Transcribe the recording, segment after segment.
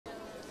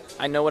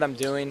I know what I'm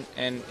doing,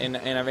 and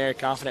I'm very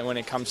confident when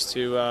it comes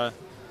to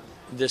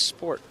this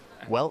sport.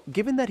 Well,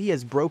 given that he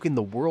has broken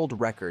the world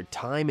record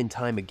time and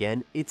time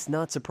again, it's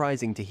not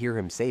surprising to hear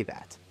him say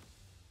that.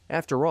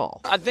 After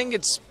all, I think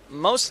it's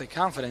mostly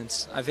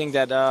confidence. I think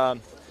that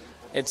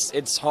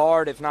it's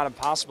hard, if not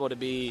impossible, to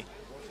be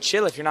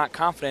chill if you're not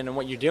confident in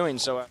what you're doing.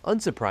 So,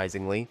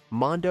 unsurprisingly,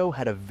 Mondo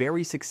had a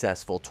very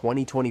successful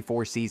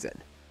 2024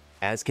 season.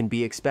 As can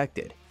be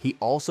expected, he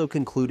also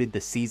concluded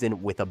the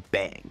season with a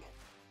bang.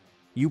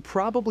 You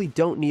probably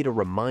don't need a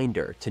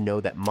reminder to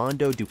know that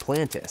Mondo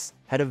Duplantis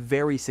had a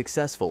very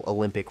successful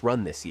Olympic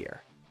run this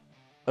year.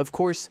 Of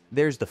course,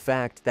 there's the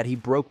fact that he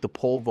broke the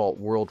pole vault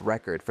world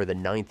record for the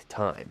 9th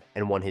time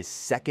and won his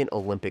 2nd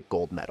Olympic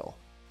gold medal.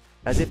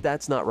 As if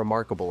that's not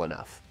remarkable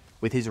enough,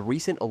 with his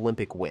recent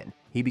Olympic win,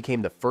 he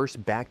became the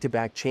first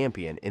back-to-back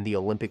champion in the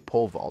Olympic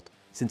pole vault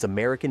since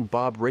American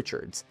Bob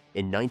Richards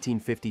in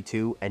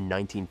 1952 and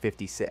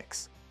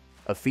 1956,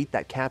 a feat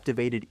that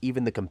captivated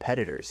even the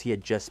competitors he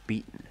had just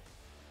beaten.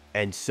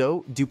 And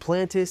so,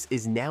 Duplantis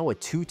is now a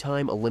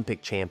 2-time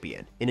Olympic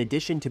champion, in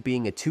addition to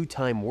being a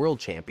 2-time world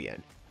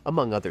champion,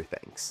 among other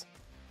things.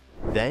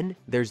 Then,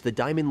 there's the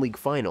Diamond League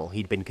final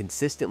he'd been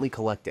consistently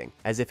collecting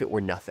as if it were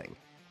nothing.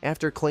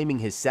 After claiming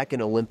his 2nd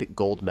Olympic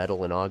gold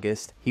medal in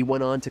August, he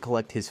went on to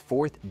collect his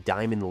 4th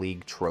Diamond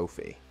League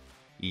trophy.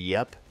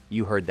 Yep,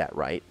 you heard that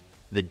right.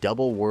 The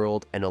double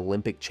world and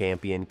Olympic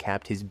champion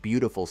capped his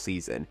beautiful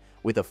season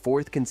with a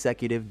 4th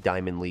consecutive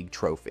Diamond League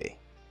trophy.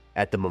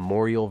 At the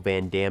Memorial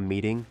Van Dam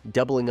meeting,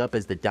 doubling up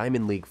as the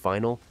Diamond League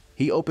final,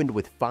 he opened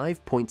with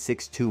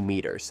 5.62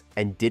 meters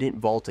and didn't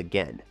vault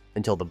again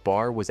until the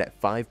bar was at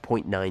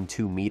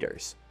 5.92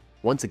 meters,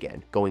 once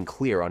again going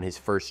clear on his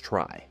first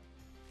try.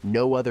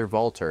 No other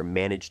vaulter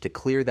managed to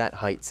clear that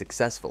height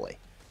successfully,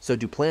 so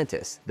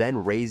Duplantis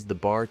then raised the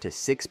bar to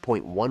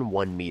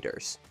 6.11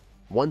 meters,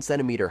 1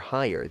 centimeter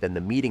higher than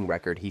the meeting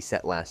record he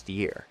set last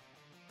year.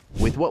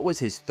 With what was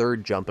his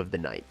 3rd jump of the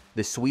night,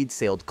 the Swede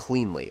sailed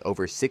cleanly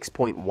over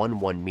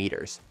 6.11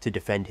 meters to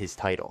defend his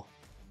title.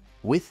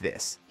 With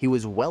this, he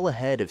was well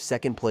ahead of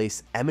 2nd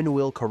place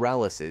Emmanuel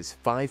Corrales'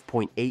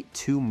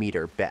 5.82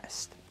 meter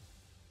best.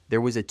 There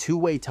was a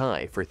 2-way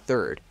tie for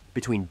 3rd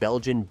between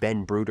Belgian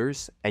Ben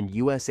Bruders and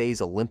USA's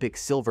Olympic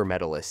silver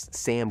medalist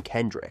Sam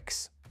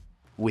Kendricks,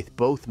 with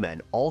both men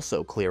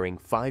also clearing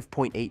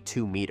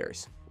 5.82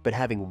 meters, but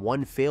having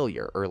one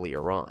failure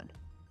earlier on.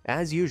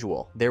 As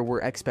usual, there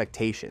were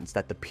expectations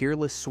that the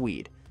peerless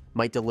Swede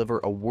might deliver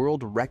a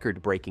world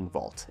record-breaking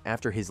vault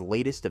after his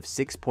latest of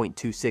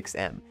 6.26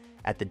 m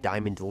at the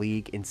Diamond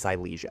League in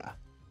Silesia.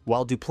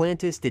 While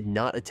Duplantis did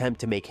not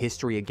attempt to make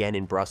history again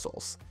in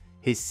Brussels,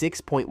 his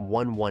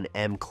 6.11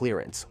 m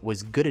clearance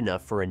was good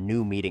enough for a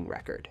new meeting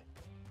record.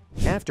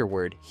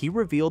 Afterward, he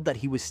revealed that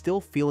he was still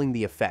feeling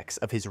the effects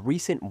of his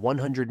recent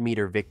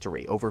 100-meter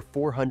victory over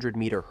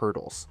 400-meter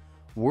hurdles,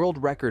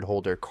 world record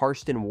holder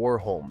Karsten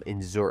Warholm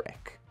in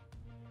Zurich.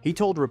 He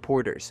told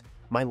reporters,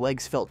 "My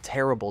legs felt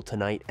terrible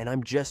tonight and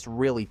I'm just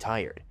really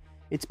tired.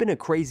 It's been a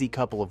crazy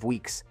couple of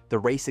weeks, the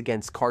race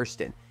against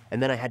Karsten, and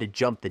then I had to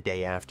jump the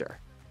day after.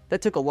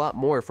 That took a lot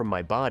more from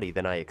my body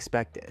than I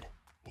expected."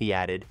 He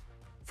added,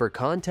 "For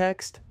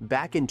context,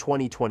 back in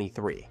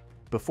 2023,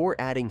 before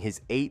adding his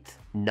 8th,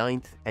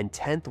 9th, and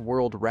 10th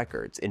world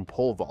records in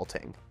pole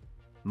vaulting,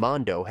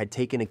 Mondo had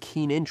taken a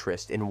keen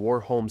interest in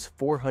Warholm's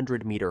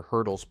 400-meter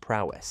hurdles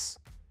prowess.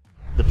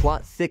 The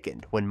plot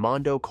thickened when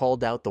Mondo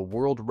called out the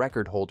world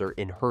record holder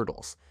in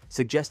hurdles,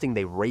 suggesting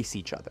they race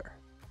each other.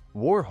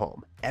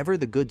 Warholm, ever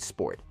the good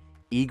sport,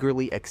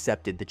 eagerly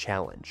accepted the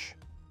challenge.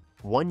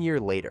 1 year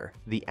later,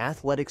 the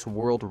athletics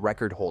world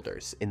record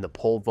holders in the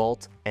pole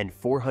vault and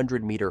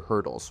 400-meter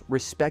hurdles,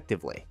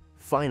 respectively,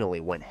 finally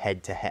went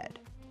head-to-head.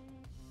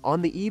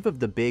 On the eve of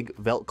the big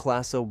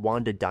Weltklasse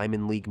Wanda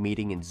Diamond League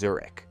meeting in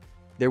Zurich,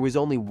 there was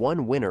only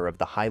one winner of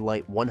the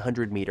highlight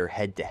 100-meter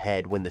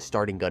head-to-head when the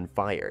starting gun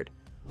fired.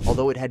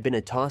 Although it had been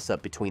a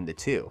toss-up between the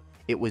two,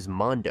 it was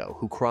Mondo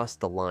who crossed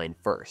the line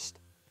first.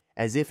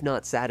 As if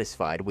not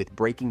satisfied with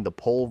breaking the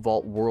pole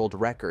vault world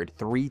record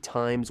 3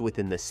 times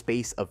within the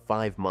space of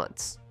 5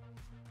 months,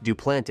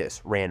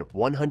 Duplantis ran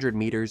 100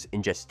 meters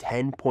in just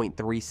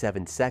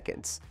 10.37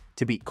 seconds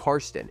to beat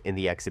Karsten in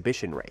the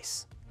exhibition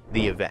race.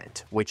 The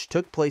event, which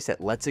took place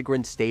at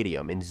Letzigrund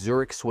Stadium in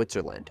Zurich,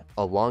 Switzerland,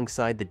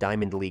 alongside the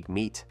Diamond League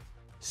meet,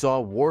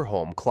 saw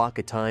Warholm clock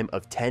a time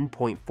of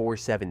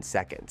 10.47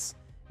 seconds,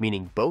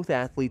 meaning both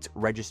athletes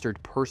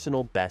registered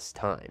personal best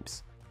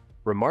times.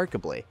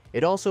 Remarkably,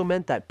 it also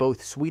meant that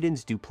both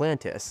Sweden's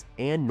Duplantis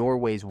and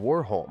Norway's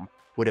Warholm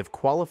would have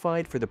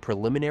qualified for the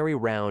preliminary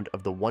round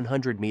of the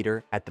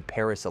 100-meter at the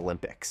Paris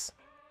Olympics.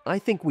 "I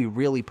think we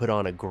really put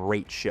on a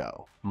great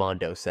show,"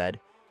 Mondo said.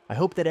 "I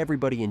hope that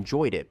everybody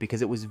enjoyed it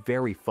because it was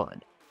very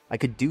fun. I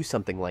could do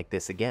something like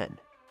this again."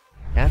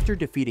 After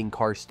defeating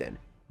Karsten,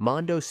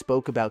 Mondo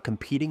spoke about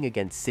competing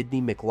against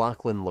Sydney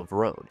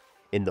McLaughlin-Levrone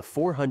in the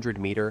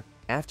 400-meter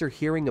after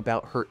hearing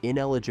about her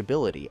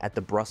ineligibility at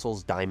the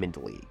Brussels Diamond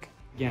League.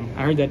 Again,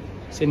 I heard that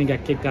Sydney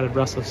got kicked out of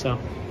Brussels, so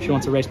if she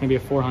wants to race maybe a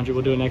 400,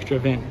 we'll do an extra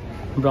event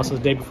in Brussels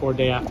day before,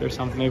 day after or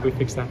something. Maybe we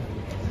fix that.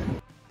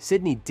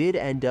 Sydney did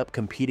end up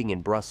competing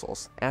in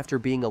Brussels after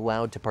being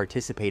allowed to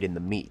participate in the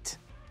meet,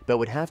 but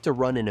would have to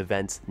run in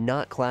events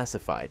not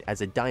classified as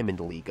a Diamond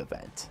League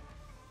event.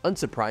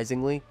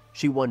 Unsurprisingly,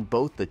 she won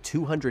both the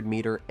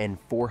 200-meter and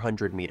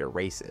 400-meter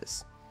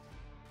races.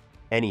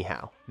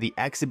 Anyhow, the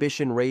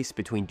exhibition race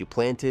between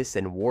Duplantis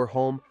and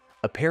Warholm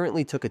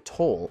apparently took a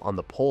toll on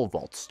the pole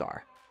vault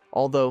star,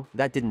 although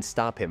that didn't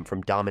stop him from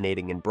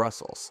dominating in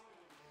Brussels.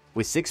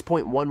 With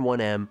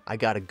 6.11 m, I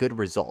got a good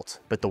result,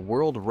 but the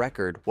world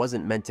record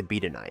wasn't meant to be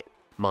tonight,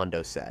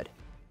 Mondo said.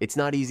 It's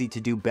not easy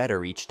to do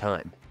better each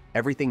time.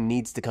 Everything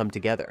needs to come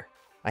together.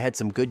 I had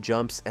some good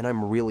jumps and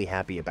I'm really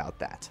happy about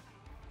that.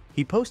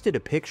 He posted a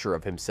picture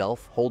of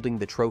himself holding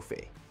the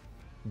trophy.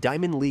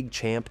 Diamond League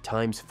champ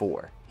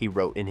 ×4, he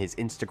wrote in his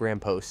Instagram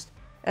post.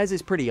 As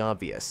is pretty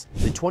obvious,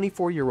 the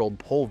 24-year-old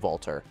pole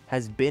vaulter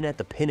has been at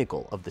the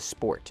pinnacle of the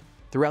sport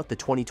throughout the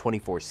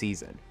 2024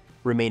 season,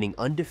 remaining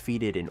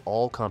undefeated in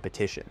all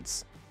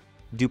competitions.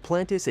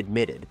 Duplantis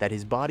admitted that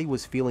his body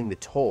was feeling the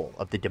toll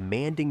of the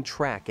demanding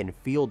track and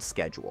field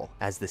schedule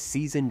as the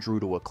season drew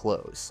to a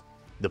close.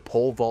 The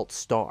pole vault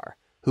star,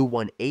 who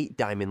won 8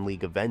 Diamond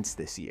League events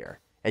this year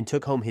and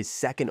took home his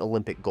second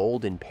Olympic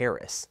gold in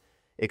Paris,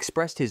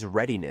 expressed his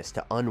readiness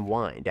to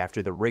unwind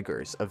after the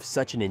rigors of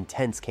such an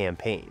intense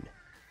campaign.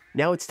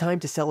 Now it's time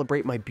to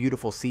celebrate my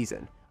beautiful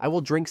season. I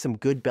will drink some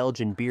good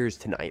Belgian beers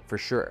tonight for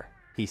sure,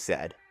 he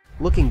said.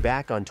 Looking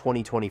back on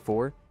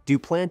 2024,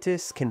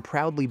 Duplantis can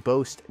proudly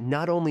boast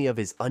not only of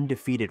his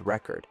undefeated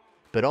record,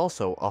 but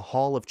also a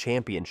haul of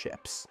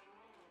championships.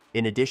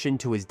 In addition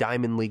to his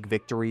Diamond League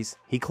victories,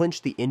 he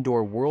clinched the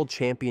Indoor World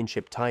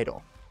Championship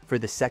title for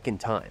the second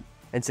time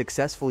and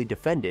successfully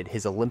defended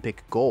his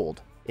Olympic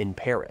gold in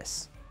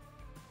Paris.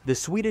 The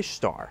Swedish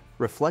star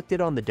reflected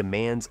on the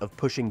demands of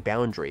pushing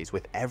boundaries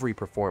with every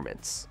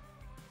performance.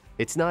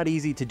 It's not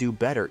easy to do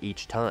better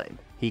each time,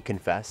 he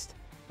confessed,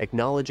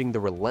 acknowledging the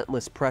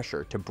relentless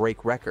pressure to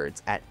break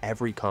records at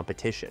every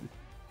competition.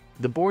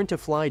 The Born to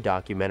Fly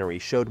documentary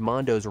showed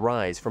Mondo's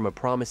rise from a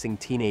promising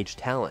teenage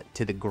talent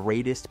to the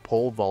greatest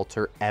pole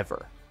vaulter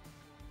ever.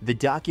 The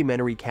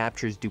documentary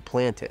captures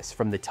Duplantis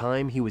from the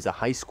time he was a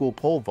high school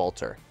pole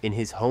vaulter in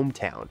his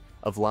hometown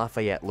of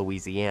Lafayette,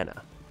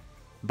 Louisiana.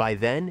 By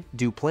then,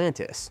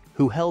 Duplantis,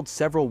 who held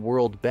several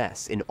world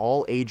bests in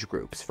all age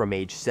groups from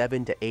age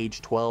 7 to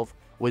age 12,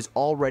 was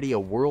already a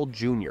world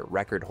junior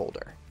record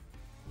holder.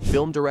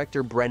 Film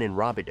director Brennan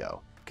Robideau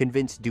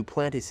convinced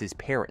Duplantis'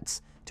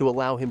 parents to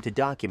allow him to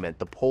document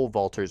the pole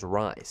vaulter's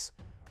rise.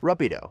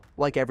 Robideau,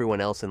 like everyone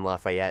else in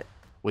Lafayette,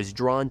 was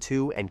drawn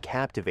to and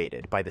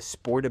captivated by the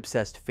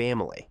sport-obsessed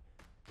family,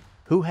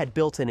 who had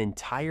built an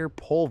entire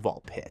pole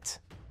vault pit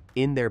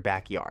in their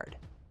backyard.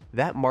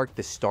 That marked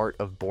the start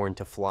of Born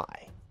to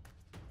Fly.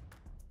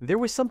 There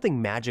was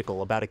something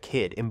magical about a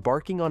kid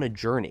embarking on a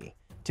journey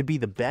to be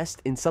the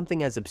best in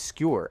something as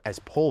obscure as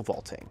pole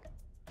vaulting.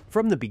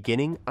 From the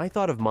beginning, I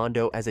thought of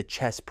Mondo as a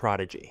chess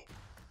prodigy,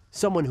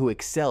 someone who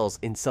excels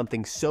in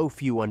something so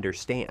few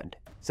understand,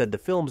 said the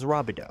film's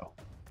Robideau.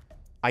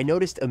 I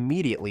noticed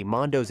immediately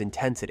Mondo's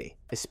intensity,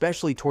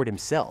 especially toward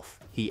himself,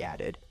 he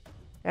added.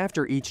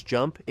 After each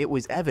jump, it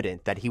was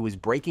evident that he was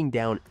breaking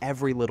down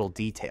every little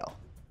detail,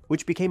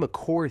 which became a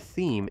core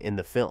theme in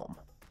the film.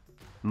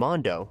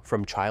 Mondo,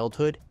 from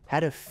childhood,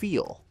 had a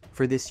feel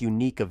for this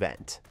unique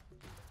event.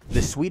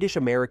 The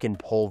Swedish-American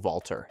pole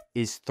vaulter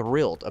is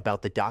thrilled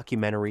about the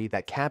documentary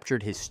that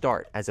captured his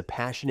start as a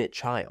passionate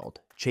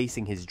child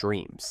chasing his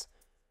dreams.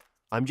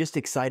 I'm just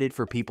excited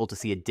for people to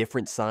see a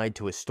different side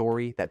to a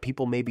story that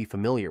people may be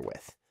familiar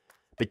with,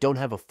 but don't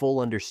have a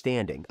full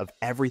understanding of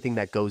everything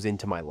that goes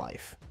into my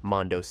life,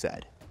 Mondo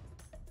said.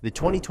 The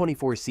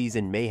 2024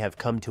 season may have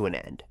come to an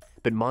end,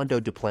 but Mondo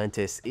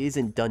Duplantis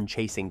isn't done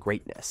chasing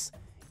greatness,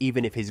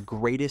 even if his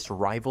greatest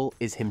rival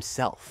is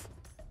himself.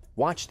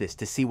 Watch this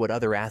to see what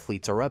other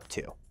athletes are up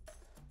to.